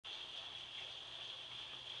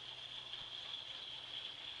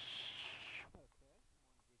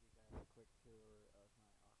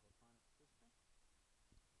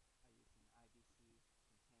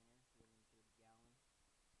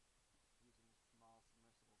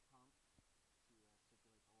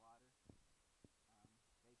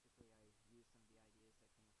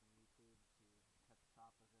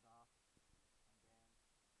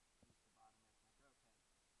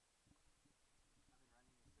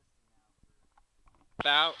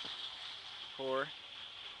about 4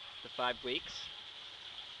 to 5 weeks.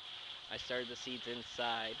 I started the seeds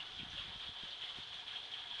inside,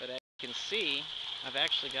 but as you can see, I've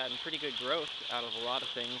actually gotten pretty good growth out of a lot of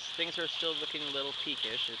things. Things are still looking a little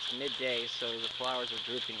peakish. It's midday, so the flowers are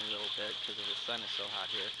drooping a little bit because the sun is so hot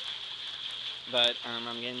here. But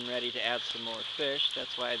I'm getting ready to add some more fish.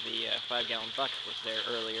 That's why the 5-gallon bucket was there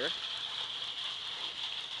earlier.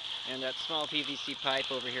 And that small PVC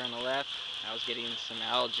pipe over here on the left, I was getting some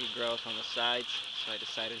algae growth on the sides, so I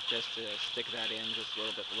decided just to stick that in just a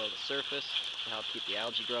little bit below the surface to help keep the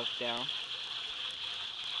algae growth down.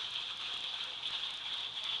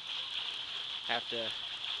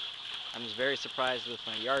 I'm just very surprised with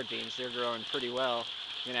my yard beans. They're growing pretty well.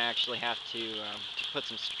 I'm going to actually have to put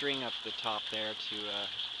some string up the top there to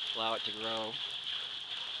allow it to grow.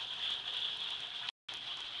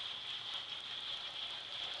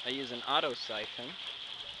 I use an auto siphon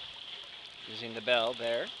using the bell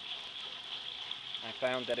there. I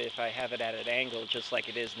found that if I have it at an angle just like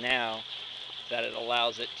it is now, that it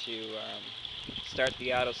allows it to start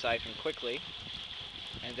the auto siphon quickly,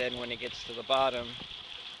 and then when it gets to the bottom,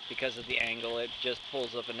 because of the angle, it just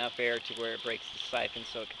pulls up enough air to where it breaks the siphon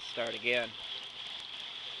so it can start again.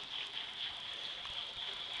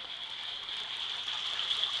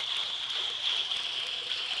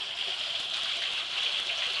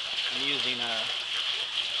 I'm using a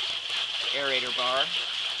aerator bar.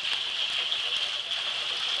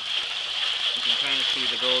 You can kind of see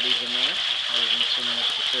the goldies in there. I was swimming up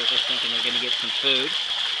to the surface thinking they're going to get some food.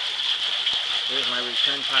 There's my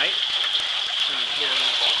return pipe. There,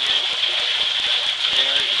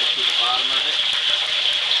 you can see the bottom of it.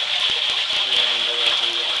 The angle of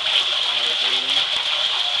the water breathing.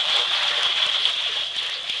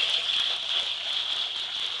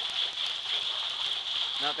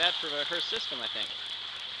 Not bad for her system, I think.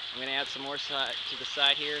 I'm going to add some more to the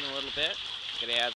side here in a little bit. I'm going to add